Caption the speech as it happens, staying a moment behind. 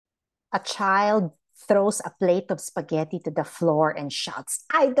A child throws a plate of spaghetti to the floor and shouts,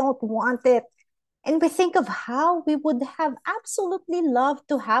 I don't want it. And we think of how we would have absolutely loved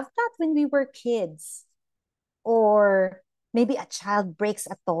to have that when we were kids. Or maybe a child breaks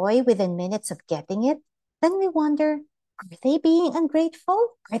a toy within minutes of getting it. Then we wonder, are they being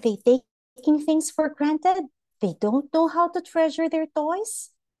ungrateful? Are they taking things for granted? They don't know how to treasure their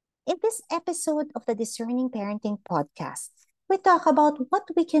toys? In this episode of the Discerning Parenting podcast, we talk about what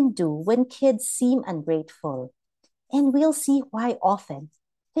we can do when kids seem ungrateful, and we'll see why often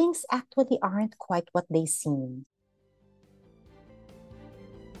things actually aren't quite what they seem.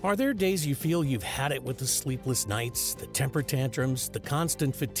 Are there days you feel you've had it with the sleepless nights, the temper tantrums, the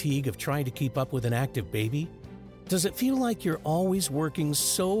constant fatigue of trying to keep up with an active baby? Does it feel like you're always working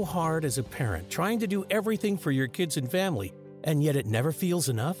so hard as a parent, trying to do everything for your kids and family, and yet it never feels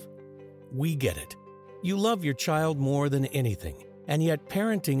enough? We get it. You love your child more than anything, and yet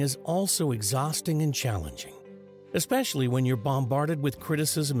parenting is also exhausting and challenging, especially when you're bombarded with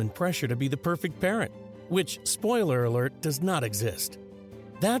criticism and pressure to be the perfect parent, which, spoiler alert, does not exist.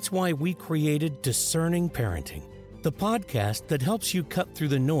 That's why we created Discerning Parenting, the podcast that helps you cut through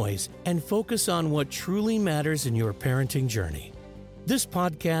the noise and focus on what truly matters in your parenting journey. This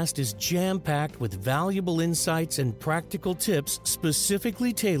podcast is jam-packed with valuable insights and practical tips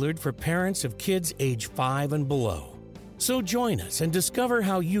specifically tailored for parents of kids age 5 and below. So join us and discover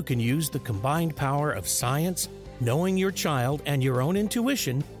how you can use the combined power of science, knowing your child, and your own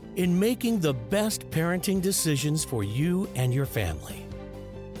intuition in making the best parenting decisions for you and your family.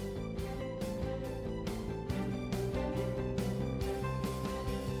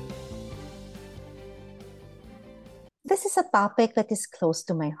 This is a topic that is close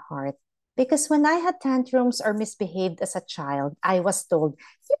to my heart because when I had tantrums or misbehaved as a child, I was told,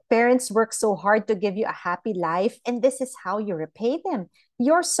 your parents work so hard to give you a happy life, and this is how you repay them.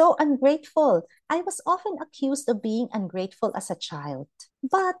 You're so ungrateful. I was often accused of being ungrateful as a child.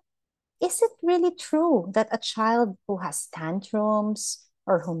 But is it really true that a child who has tantrums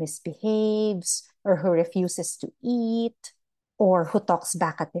or who misbehaves or who refuses to eat or who talks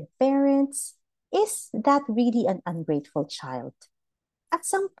back at their parents, is that really an ungrateful child? At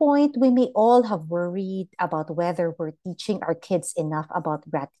some point, we may all have worried about whether we're teaching our kids enough about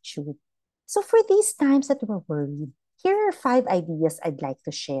gratitude. So, for these times that we're worried, here are 5 ideas I'd like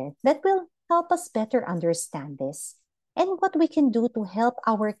to share that will help us better understand this and what we can do to help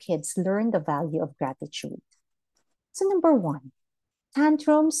our kids learn the value of gratitude. So, number one,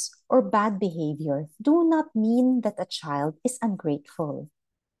 tantrums or bad behavior do not mean that a child is ungrateful.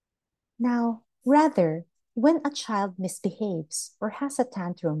 Now, rather, when a child misbehaves or has a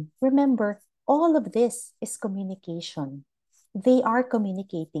tantrum, remember all of this is communication. They are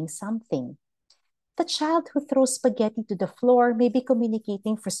communicating something. The child who throws spaghetti to the floor may be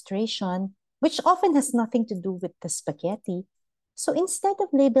communicating frustration, which often has nothing to do with the spaghetti. So instead of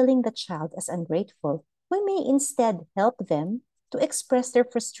labeling the child as ungrateful, we may instead help them to express their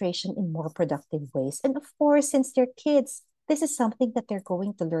frustration in more productive ways. And of course, since they're kids, this is something that they're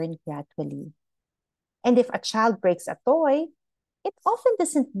going to learn gradually. And if a child breaks a toy, it often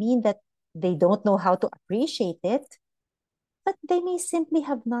doesn't mean that they don't know how to appreciate it, but they may simply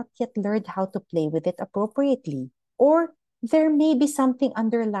have not yet learned how to play with it appropriately. Or there may be something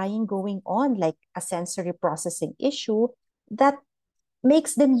underlying going on, like a sensory processing issue that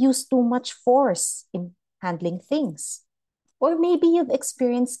makes them use too much force in handling things. Or maybe you've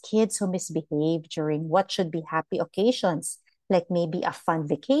experienced kids who misbehave during what should be happy occasions, like maybe a fun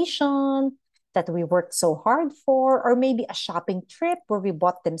vacation that we worked so hard for, or maybe a shopping trip where we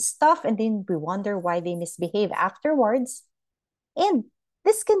bought them stuff and then we wonder why they misbehave afterwards. And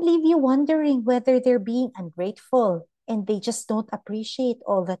this can leave you wondering whether they're being ungrateful and they just don't appreciate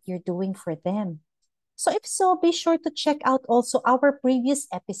all that you're doing for them. So, if so, be sure to check out also our previous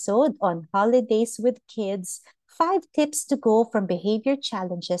episode on holidays with kids, 5 tips to go from behavior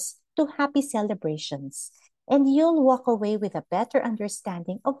challenges to happy celebrations. And you'll walk away with a better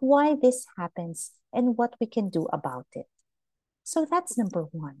understanding of why this happens and what we can do about it. So, that's number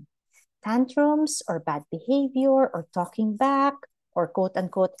one. Tantrums or bad behavior or talking back or quote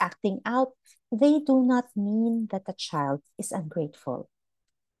unquote acting out, they do not mean that a child is ungrateful.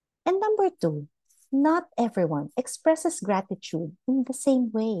 And number two, not everyone expresses gratitude in the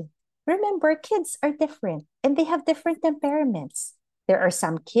same way. Remember, kids are different and they have different temperaments. There are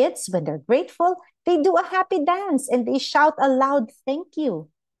some kids, when they're grateful, they do a happy dance and they shout a loud thank you.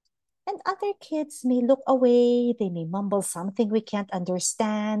 And other kids may look away, they may mumble something we can't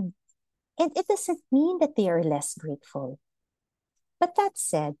understand, and it doesn't mean that they are less grateful. But that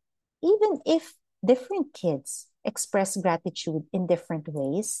said, even if different kids express gratitude in different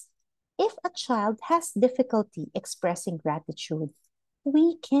ways, If a child has difficulty expressing gratitude,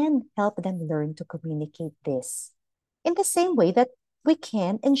 we can help them learn to communicate this in the same way that we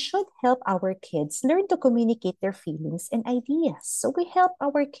can and should help our kids learn to communicate their feelings and ideas. So we help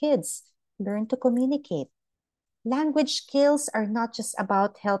our kids learn to communicate. Language skills are not just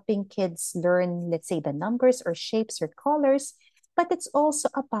about helping kids learn, let's say, the numbers or shapes or colors, but it's also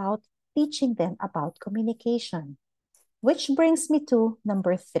about teaching them about communication. Which brings me to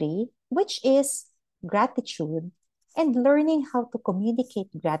number three, which is gratitude. And learning how to communicate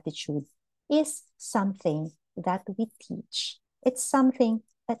gratitude is something that we teach. It's something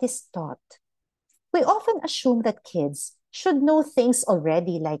that is taught. We often assume that kids should know things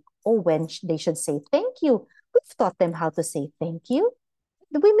already, like, oh, when they should say thank you. We've taught them how to say thank you.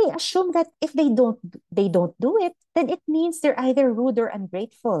 We may assume that if they don't do it, then it means they're either rude or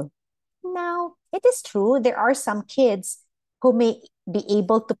ungrateful. Now, it is true there are some kids who may be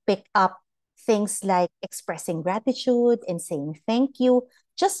able to pick up things like expressing gratitude and saying thank you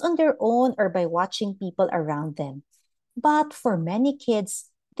just on their own or by watching people around them. But for many kids,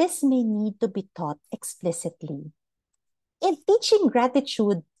 this may need to be taught explicitly. And teaching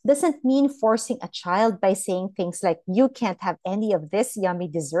gratitude doesn't mean forcing a child by saying things like, you can't have any of this yummy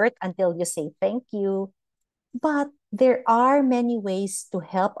dessert until you say thank you. But there are many ways to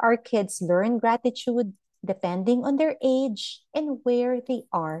help our kids learn gratitude depending on their age and where they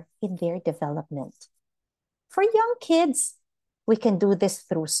are in their development. For young kids, we can do this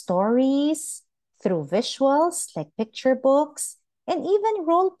through stories, through visuals like picture books, and even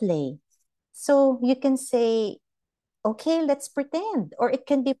role play. So you can say, okay, let's pretend, or it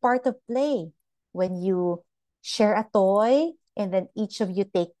can be part of play when you share a toy and then each of you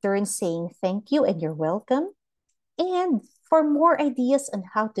take turns saying thank you and you're welcome. And for more ideas on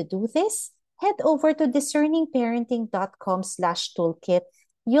how to do this, head over to discerningparenting.com/toolkit.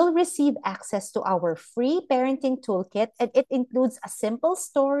 You'll receive access to our free parenting toolkit, and it includes a simple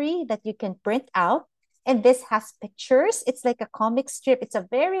story that you can print out. And this has pictures. It's like a comic strip. It's a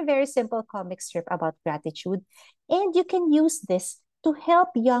very, very simple comic strip about gratitude. And you can use this to help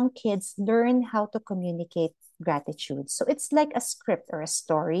young kids learn how to communicate gratitude. So it's like a script or a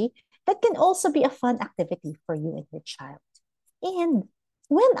story that can also be a fun activity for you and your child. And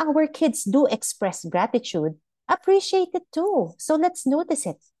when our kids do express gratitude, appreciate it too. So let's notice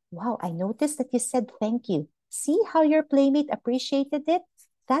it. Wow, I noticed that you said thank you. See how your playmate appreciated it?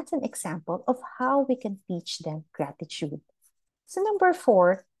 That's an example of how we can teach them gratitude. So, number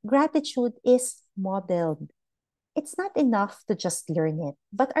four, gratitude is modeled. It's not enough to just learn it,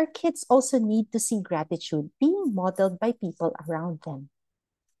 but our kids also need to see gratitude being modeled by people around them.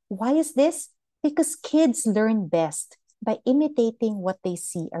 Why is this? Because kids learn best by imitating what they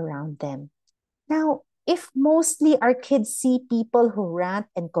see around them. Now, if mostly our kids see people who rant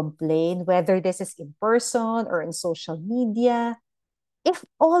and complain, whether this is in person or in social media, if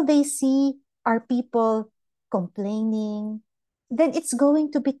all they see are people complaining, then it's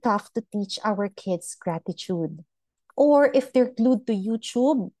going to be tough to teach our kids gratitude. Or if they're glued to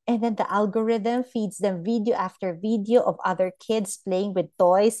YouTube and then the algorithm feeds them video after video of other kids playing with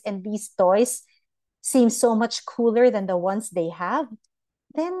toys, and these toys seem so much cooler than the ones they have,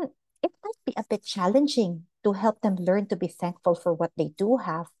 then it might be a bit challenging to help them learn to be thankful for what they do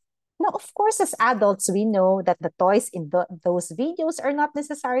have. Now, of course, as adults, we know that the toys in those videos are not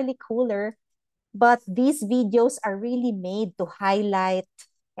necessarily cooler, but these videos are really made to highlight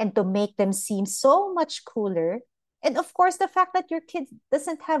and to make them seem so much cooler. And of course, the fact that your kid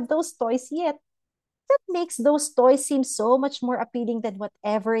doesn't have those toys yet, that makes those toys seem so much more appealing than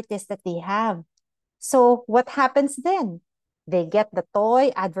whatever it is that they have. So what happens then? They get the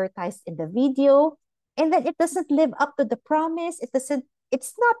toy advertised in the video, and then it doesn't live up to the promise. It's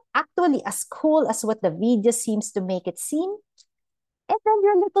not actually as cool as what the video seems to make it seem. And then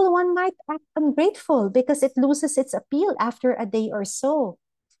your little one might act ungrateful because it loses its appeal after a day or so.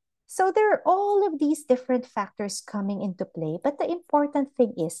 So there are all of these different factors coming into play. But the important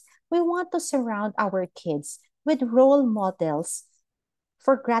thing is we want to surround our kids with role models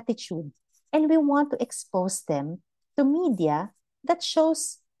for gratitude. And we want to expose them to media that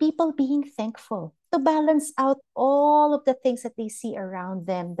shows people being thankful to balance out all of the things that they see around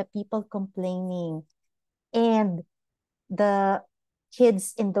them, the people complaining, and the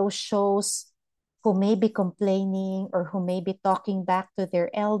kids in those shows who may be complaining or who may be talking back to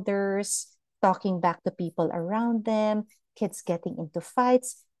their elders, talking back to people around them, kids getting into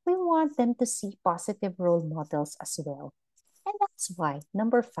fights. We want them to see positive role models as well. And that's why,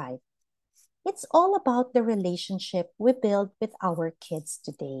 number five, it's all about the relationship we build with our kids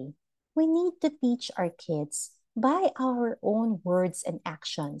today. We need to teach our kids by our own words and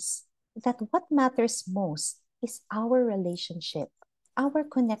actions that what matters most is our relationship, our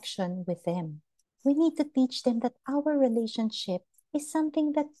connection with them. We need to teach them that our relationship is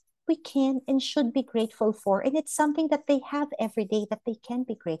something that we can and should be grateful for, and it's something that they have every day that they can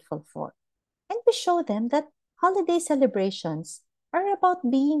be grateful for. And we show them that holiday celebrations are about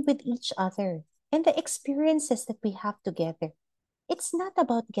being with each other and the experiences that we have together. It's not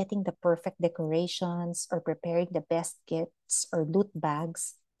about getting the perfect decorations or preparing the best gifts or loot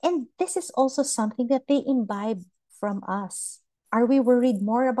bags. And this is also something that they imbibe from us. Are we worried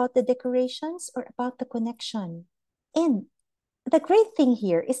more about the decorations or about the connection? And the great thing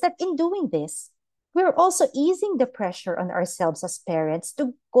here is that in doing this, we're also easing the pressure on ourselves as parents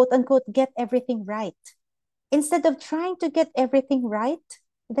to quote unquote get everything right. Instead of trying to get everything right,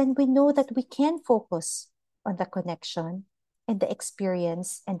 then we know that we can focus on the connection and the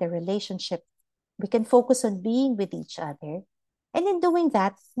experience and the relationship. We can focus on being with each other. And in doing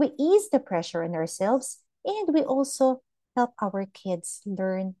that, we ease the pressure on ourselves and we also help our kids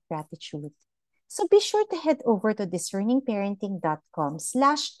learn gratitude. So be sure to head over to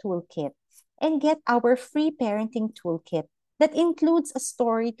discerningparenting.com/toolkit and get our free parenting toolkit that includes a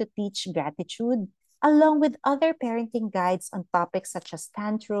story to teach gratitude, along with other parenting guides on topics such as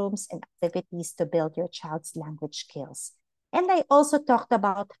tantrums and activities to build your child's language skills. And I also talked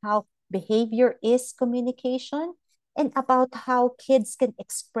about how behavior is communication and about how kids can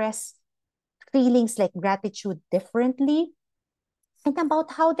express feelings like gratitude differently, and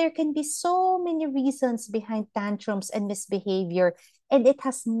about how there can be so many reasons behind tantrums and misbehavior, and it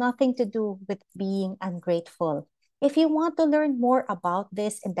has nothing to do with being ungrateful. If you want to learn more about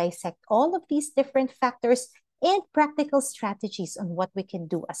this and dissect all of these different factors and practical strategies on what we can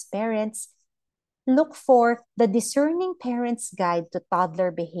do as parents, look for the Discerning Parents Guide to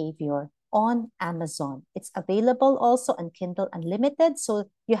Toddler Behavior on Amazon. It's available also on Kindle Unlimited, so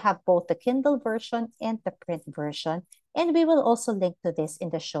you have both the Kindle version and the print version. And we will also link to this in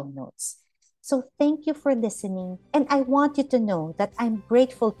the show notes. So thank you for listening. And I want you to know that I'm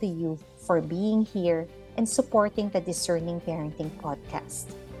grateful to you for being here and supporting the Discerning Parenting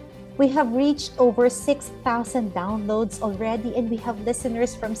podcast. We have reached over 6,000 downloads already, and we have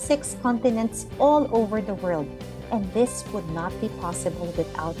listeners from 6 continents all over the world. And this would not be possible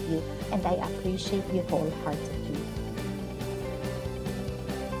without you, and I appreciate you wholeheartedly.